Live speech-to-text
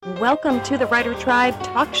welcome to the Writer Tribe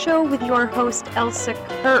Talk Show with your host, Elsa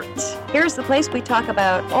Kurt. Here's the place we talk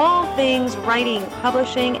about all things writing,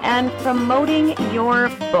 publishing, and promoting your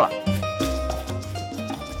book.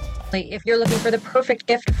 If you're looking for the perfect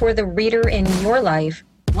gift for the reader in your life,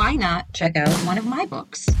 why not check out one of my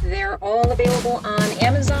books? They're all available on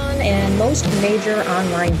Amazon and most major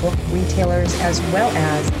online book retailers, as well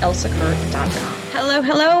as elsakurt.com.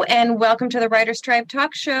 Hello, and welcome to the Writers Tribe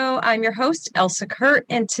Talk Show. I'm your host, Elsa Kurt,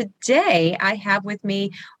 and today I have with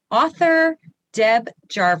me author Deb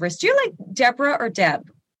Jarvis. Do you like Deborah or Deb?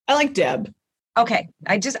 I like Deb. Okay.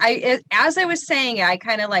 As I was saying it,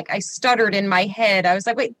 I stuttered in my head. I was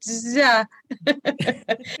like, wait,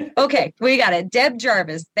 okay, we got it. Deb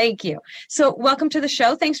Jarvis. Thank you. So welcome to the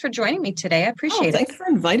show. Thanks for joining me today. I appreciate it. Thanks for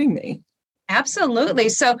inviting me. Absolutely.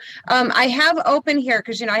 So I have open here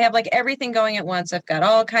because, I have like everything going at once. I've got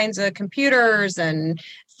all kinds of computers and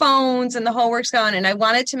phones and the whole works going. And I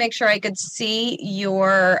wanted to make sure I could see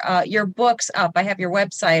your books up. I have your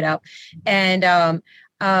website up. And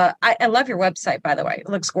I love your website, by the way. It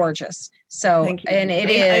looks gorgeous. So, thank you. And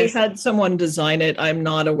I had someone design it. I'm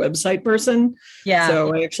not a website person. Yeah.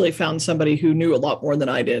 So I actually found somebody who knew a lot more than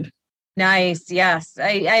I did. Nice. Yes.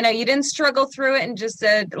 I know you didn't struggle through it and just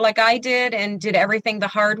like I did and did everything the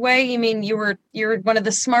hard way. You mean you're one of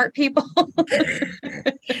the smart people?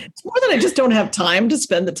 It's more that I just don't have time to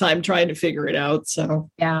spend the time trying to figure it out. So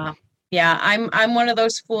Yeah, I'm one of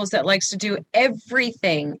those fools that likes to do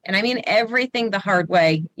everything, and I mean everything the hard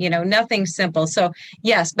way, nothing simple. So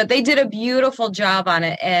yes, but they did a beautiful job on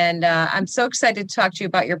it, and I'm so excited to talk to you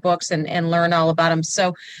about your books and learn all about them.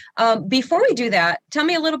 So before we do that, tell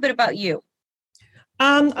me a little bit about you.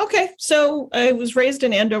 Okay, so I was raised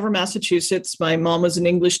in Andover, Massachusetts. My mom was an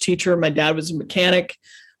English teacher. My dad was a mechanic.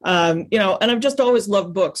 And I've just always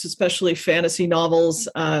loved books, especially fantasy novels.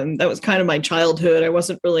 That was kind of my childhood. I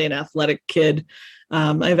wasn't really an athletic kid.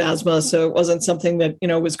 I have asthma, so it wasn't something that,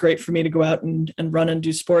 was great for me to go out and run and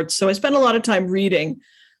do sports. So I spent a lot of time reading.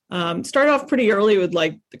 Started off pretty early with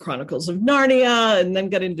like the Chronicles of Narnia and then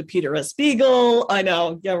got into Peter S. Beagle. I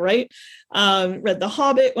know. Yeah, right. Read The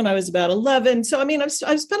Hobbit when I was about 11. So,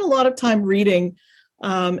 I've spent a lot of time reading.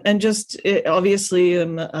 And just obviously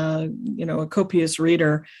I'm, a copious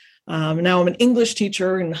reader. Now I'm an English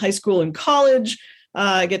teacher in high school and college.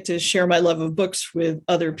 I get to share my love of books with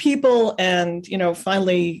other people and,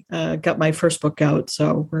 finally got my first book out.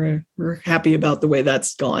 So we're happy about the way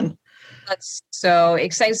that's gone. That's so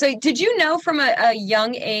exciting. So did you know from a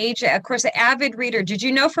young age, of course, an avid reader, did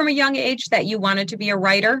you know from a young age that you wanted to be a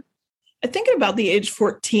writer? I think at about the age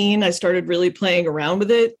 14, I started really playing around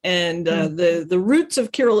with it. And the roots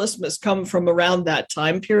of Kirillesmus come from around that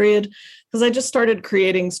time period, because I just started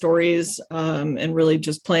creating stories and really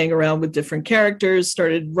just playing around with different characters,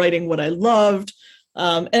 started writing what I loved.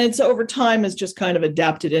 And it's over time has just kind of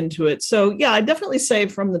adapted into it. So, yeah, I definitely say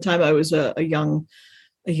from the time I was a young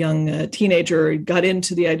teenager, got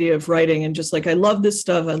into the idea of writing and just like, I love this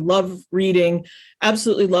stuff. I love reading.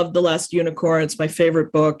 Absolutely loved The Last Unicorn. It's my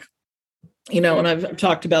favorite book. And I've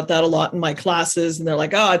talked about that a lot in my classes and they're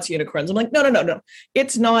like, oh, it's unicorns. I'm like, no.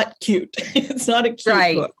 It's not cute. It's not a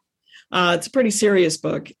cute book. It's a pretty serious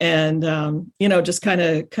book. And, just kind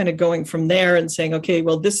of going from there and saying, okay,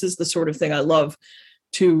 well, this is the sort of thing I love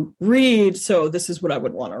to read. So this is what I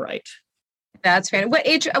would want to write. That's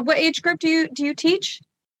fantastic. What age group do you teach?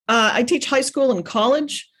 I teach high school and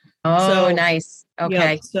college. Oh, so, nice.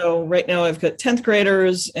 Okay. Yeah, so right now I've got 10th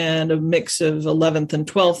graders and a mix of 11th and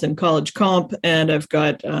 12th in college comp. And I've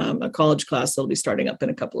got a college class that'll be starting up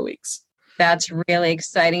in a couple of weeks. That's really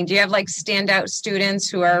exciting. Do you have like standout students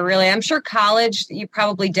who are really, I'm sure college, you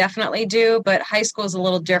probably definitely do, but high school is a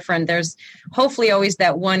little different. There's hopefully always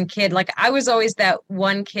that one kid. Like I was always that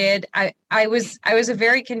one kid. I was a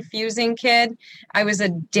very confusing kid. I was a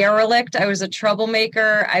derelict. I was a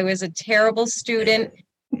troublemaker. I was a terrible student,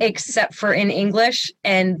 except for in English.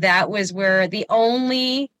 And that was where the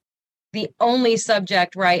only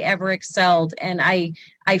subject where I ever excelled. And I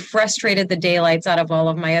frustrated the daylights out of all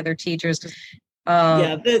of my other teachers.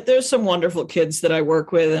 There's some wonderful kids that I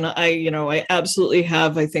work with. And I absolutely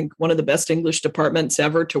have, I think, one of the best English departments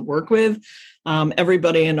ever to work with.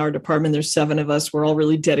 Everybody in our department, there's 7 of us. We're all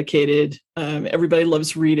really dedicated. Everybody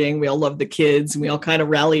loves reading. We all love the kids and we all kind of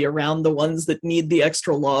rally around the ones that need the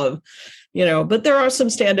extra love. But there are some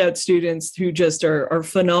standout students who just are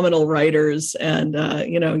phenomenal writers. And,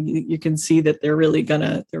 you can see that they're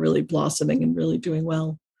really blossoming and really doing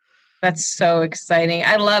well. That's so exciting.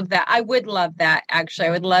 I love that. I would love that. Actually,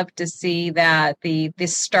 I would love to see that the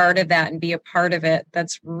start of that and be a part of it.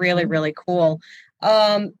 That's really, really cool.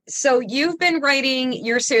 So you've been writing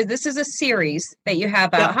your series. This is a series that you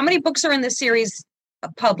have out. Yeah. How many books are in the series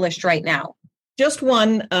published right now? Just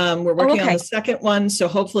one. We're Oh, working on okay. the second one, so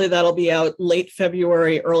hopefully that'll be out late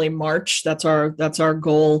February, early March. That's our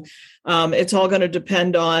goal. It's all going to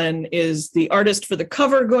depend on, is the artist for the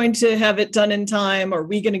cover going to have it done in time? Are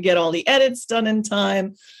we going to get all the edits done in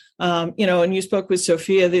time? And you spoke with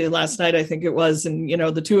Sophia last night, I think it was, and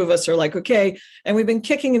the two of us are like, okay, and we've been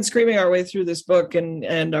kicking and screaming our way through this book,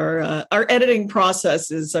 and our editing process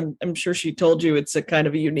is, I'm sure she told you, it's a kind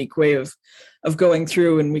of a unique way of going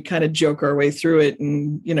through, and we kind of joke our way through it,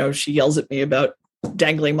 and she yells at me about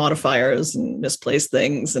dangling modifiers and misplaced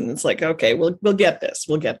things, and it's like, okay, we'll get this,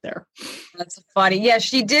 we'll get there. That's funny. Yeah,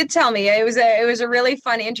 she did tell me it was a really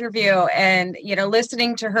fun interview, and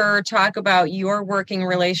listening to her talk about your working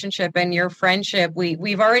relationship and your friendship,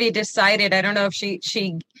 we've already decided. I don't know if she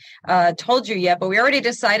told you yet, but we already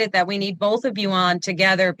decided that we need both of you on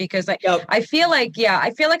together, because I feel like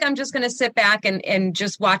I'm just going to sit back and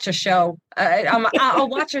just watch a show. I'll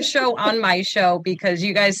watch a show on my show, because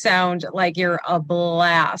you guys sound like you're a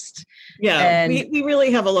blast. Yeah, and we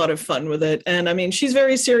really have a lot of fun with it. And I mean, she's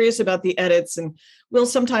very serious about the edits, and we'll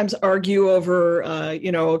sometimes argue over,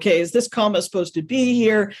 okay, is this comma supposed to be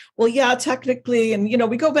here? Well, yeah, technically. And,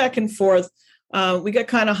 we go back and forth. We got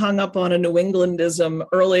kind of hung up on a New Englandism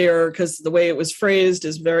earlier, because the way it was phrased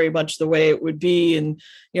is very much the way it would be in,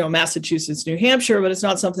 Massachusetts, New Hampshire, but it's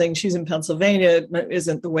not something. She's in Pennsylvania, it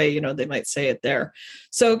isn't the way, they might say it there.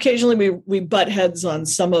 So occasionally we butt heads on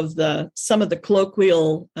some of the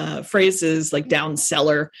colloquial phrases, like down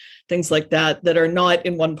cellar, things like that are not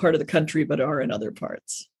in one part of the country, but are in other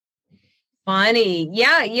parts. Funny.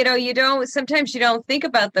 Yeah. Sometimes you don't think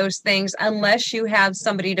about those things unless you have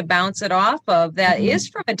somebody to bounce it off of that is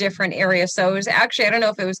from a different area. So it was actually, I don't know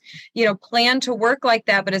if it was, planned to work like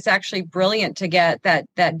that, but it's actually brilliant to get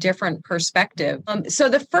that different perspective. So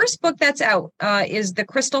the first book that's out is The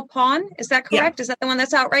Crystal Pawn. Is that correct? Yeah. Is that the one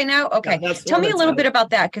that's out right now? Okay. Yeah, tell me a little bit about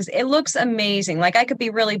that, because it looks amazing. Like, I could be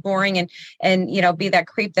really boring and be that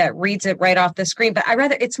creep that reads it right off the screen, but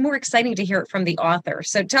it's more exciting to hear it from the author.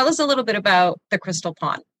 So tell us a little bit about The Crystal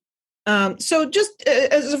Pawn. So just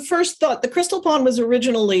as a first thought, The Crystal Pawn was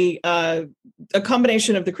originally a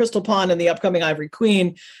combination of The Crystal Pawn and The Upcoming Ivory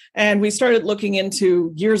Queen. And we started looking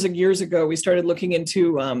into, years and years ago,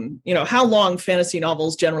 how long fantasy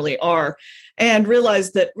novels generally are, and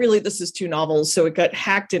realized that really this is two novels. So it got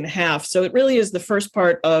hacked in half. So it really is the first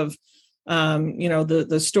part of, the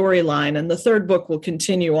storyline. And the third book will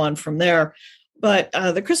continue on from there. But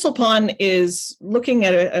The Crystal Pawn is looking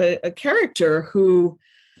at a character who,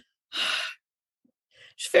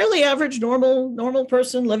 she's fairly average, normal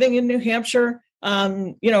person living in New Hampshire.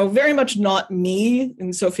 Very much not me.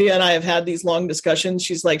 And Sophia and I have had these long discussions.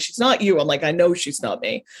 She's like, she's not you. I'm like, I know she's not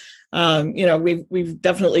me. We've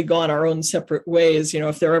definitely gone our own separate ways.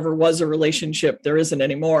 If there ever was a relationship, there isn't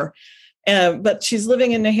anymore. But she's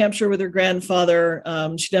living in New Hampshire with her grandfather.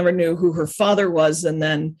 She never knew who her father was, and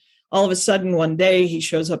then all of a sudden, one day, he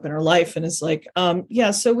shows up in her life and is like,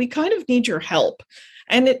 so we kind of need your help.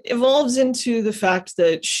 And it evolves into the fact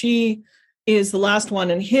that she is the last one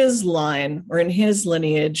in his line, or in his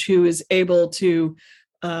lineage, who is able to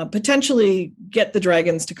potentially get the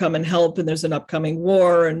dragons to come and help. And there's an upcoming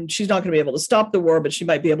war, and she's not going to be able to stop the war, but she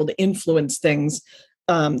might be able to influence things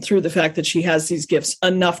through the fact that she has these gifts,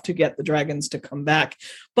 enough to get the dragons to come back.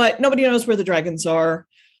 But nobody knows where the dragons are.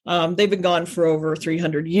 They've been gone for over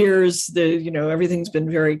 300 years. Everything's been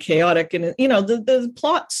very chaotic, and the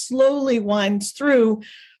plot slowly winds through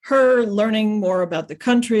her learning more about the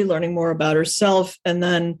country, learning more about herself, and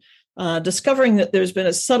then discovering that there's been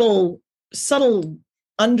a subtle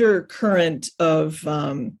undercurrent of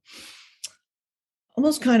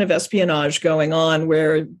almost kind of espionage going on,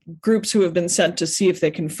 where groups who have been sent to see if they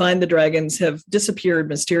can find the dragons have disappeared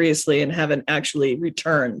mysteriously and haven't actually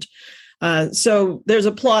returned. So there's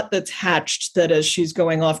a plot that's hatched that as she's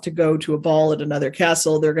going off to go to a ball at another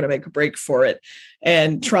castle, they're going to make a break for it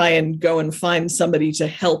and try and go and find somebody to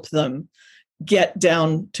help them get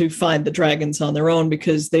down to find the dragons on their own,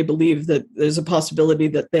 because they believe that there's a possibility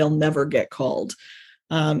that they'll never get called.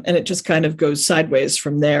 And it just kind of goes sideways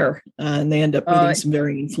from there. And they end up meeting some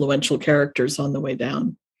very influential characters on the way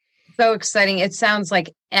down. So exciting. It sounds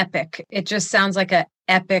like epic. It just sounds like an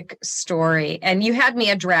epic story. And you had me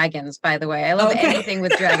at dragons, by the way. I love anything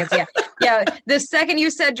with dragons. Yeah. Yeah. The second you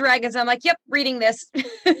said dragons, I'm like, yep, reading this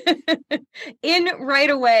in right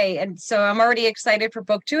away. And so I'm already excited for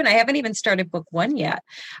book 2, and I haven't even started book 1 yet.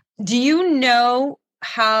 Do you know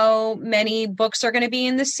how many books are going to be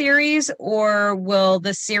in the series, or will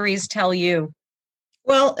the series tell you?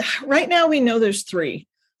 Well, right now we know there's three.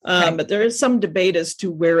 Okay. But there is some debate as to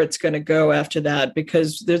where it's going to go after that,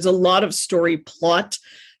 because there's a lot of story plot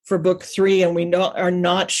for book three, and are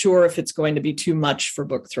not sure if it's going to be too much for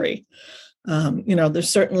book three. There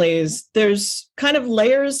certainly is, there's kind of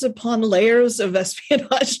layers upon layers of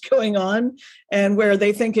espionage going on, and where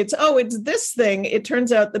they think it's this thing, it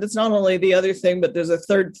turns out that it's not only the other thing, but there's a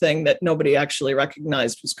third thing that nobody actually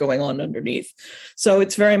recognized was going on underneath. So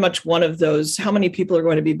it's very much one of those, how many people are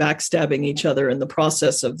going to be backstabbing each other in the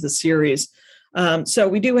process of the series. So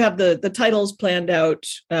we do have the titles planned out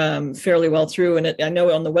fairly well through, and I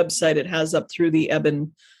know on the website it has up through the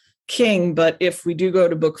Ebon King, but if we do go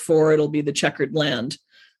to book 4, it'll be the Checkered Land.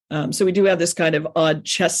 So we do have this kind of odd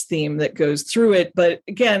chess theme that goes through it. But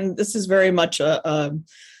again, this is very much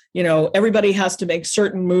everybody has to make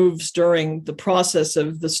certain moves during the process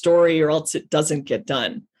of the story, or else it doesn't get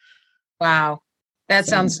done. Wow.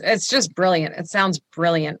 It's just brilliant. It sounds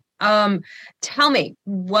brilliant. Tell me,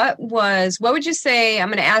 what would you say, I'm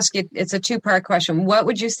going to ask you, it's a two-part question. What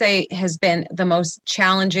would you say has been the most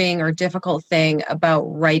challenging or difficult thing about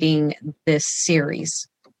writing this series?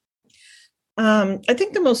 I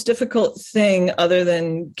think the most difficult thing, other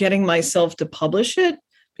than getting myself to publish it,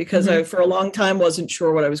 because I, for a long time, wasn't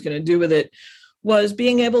sure what I was going to do with it, was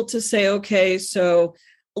being able to say, okay, so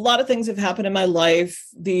a lot of things have happened in my life.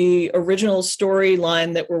 The original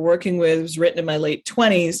storyline that we're working with was written in my late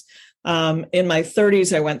 20s. In my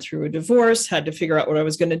 30s, I went through a divorce, had to figure out what I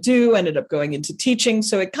was going to do, ended up going into teaching.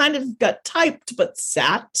 So it kind of got typed, but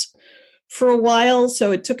sat for a while.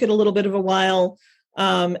 So it took it a little bit of a while.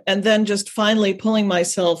 And then just finally pulling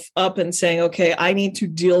myself up and saying, okay, I need to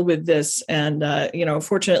deal with this. And,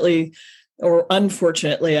 fortunately, or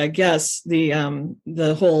unfortunately, I guess,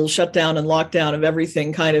 the whole shutdown and lockdown of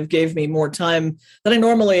everything kind of gave me more time than I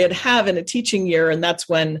normally would have in a teaching year. And that's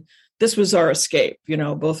when this was our escape.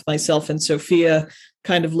 Both myself and Sophia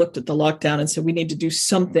kind of looked at the lockdown and said, we need to do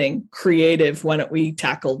something creative when we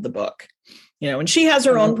tackled the book. And she has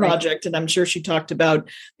her own project, and I'm sure she talked about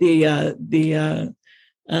the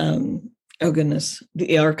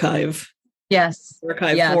archive. Yes.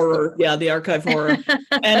 Archive horror. Yeah, the archive horror.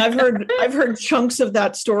 And I've heard chunks of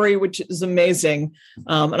that story, which is amazing.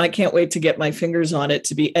 And I can't wait to get my fingers on it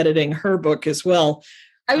to be editing her book as well.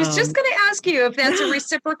 I was just going to ask you if that's a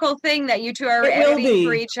reciprocal thing that you two are editing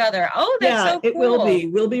for each other. Oh, that's so cool. It will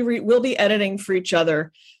be. We'll be editing for each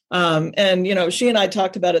other. And she and I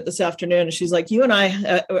talked about it this afternoon, and she's like, you and I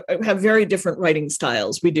have very different writing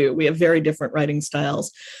styles. We do. We have very different writing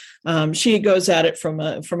styles. She goes at it from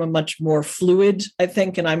a much more fluid, I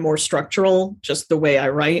think, and I'm more structural, just the way I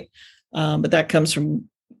write. But that comes from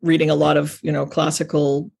reading a lot of,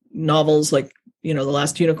 classical novels like, The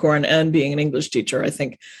Last Unicorn, and being an English teacher. I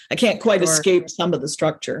think I can't quite escape some of the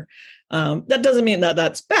structure. That doesn't mean that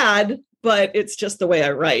that's bad, but it's just the way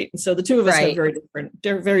I write. And so the two of us have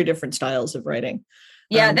very different styles of writing.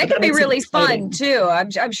 Yeah, that can be really fun too.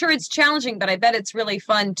 I'm sure it's challenging, but I bet it's really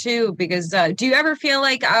fun too. Because do you ever feel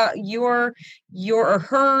like your or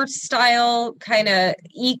her style kind of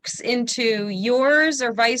ekes into yours,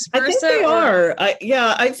 or vice versa? I think they are.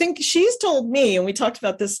 I think she's told me, and we talked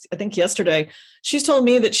about this, I think yesterday. She's told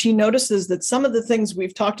me that she notices that some of the things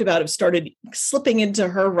we've talked about have started slipping into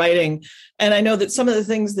her writing, and I know that some of the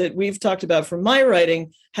things that we've talked about from my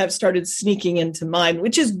writing have started sneaking into mine,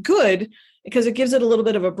 which is good, because it gives it a little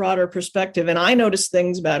bit of a broader perspective. And I notice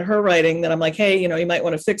things about her writing that I'm like, hey, you might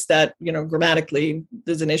want to fix that, grammatically,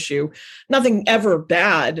 there's an issue. Nothing ever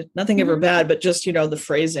bad, but just, the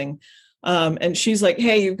phrasing. And she's like,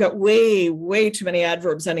 hey, you've got way, way too many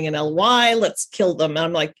adverbs ending in ly. Let's kill them. And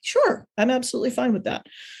I'm like, sure, I'm absolutely fine with that.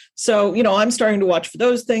 So, I'm starting to watch for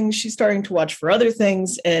those things. She's starting to watch for other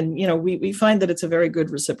things. And, we find that it's a very good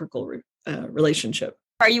reciprocal relationship.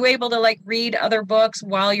 Are you able to read other books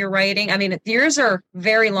while you're writing? I mean, yours are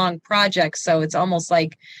very long projects, so it's almost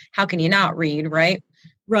like, how can you not read, right?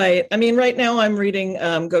 Right. I mean, right now I'm reading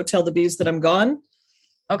Go Tell the Bees That I'm Gone.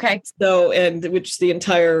 Okay. So, and which the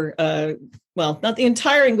entire, not the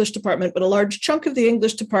entire English department, but a large chunk of the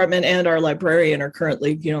English department and our librarian are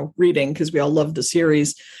currently, reading, because we all love the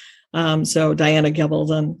series. So Diana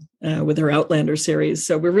Gebel with her Outlander series.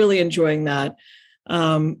 So we're really enjoying that.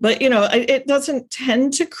 But it doesn't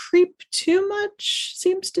tend to creep too much,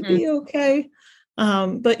 seems to be okay.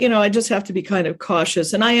 But I just have to be kind of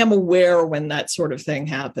cautious, and I am aware when that sort of thing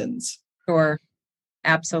happens. Sure.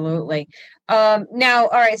 Absolutely. Now,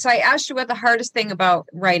 all right. So I asked you what the hardest thing about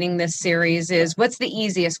writing this series is. What's the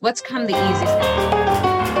easiest? What's come the easiest?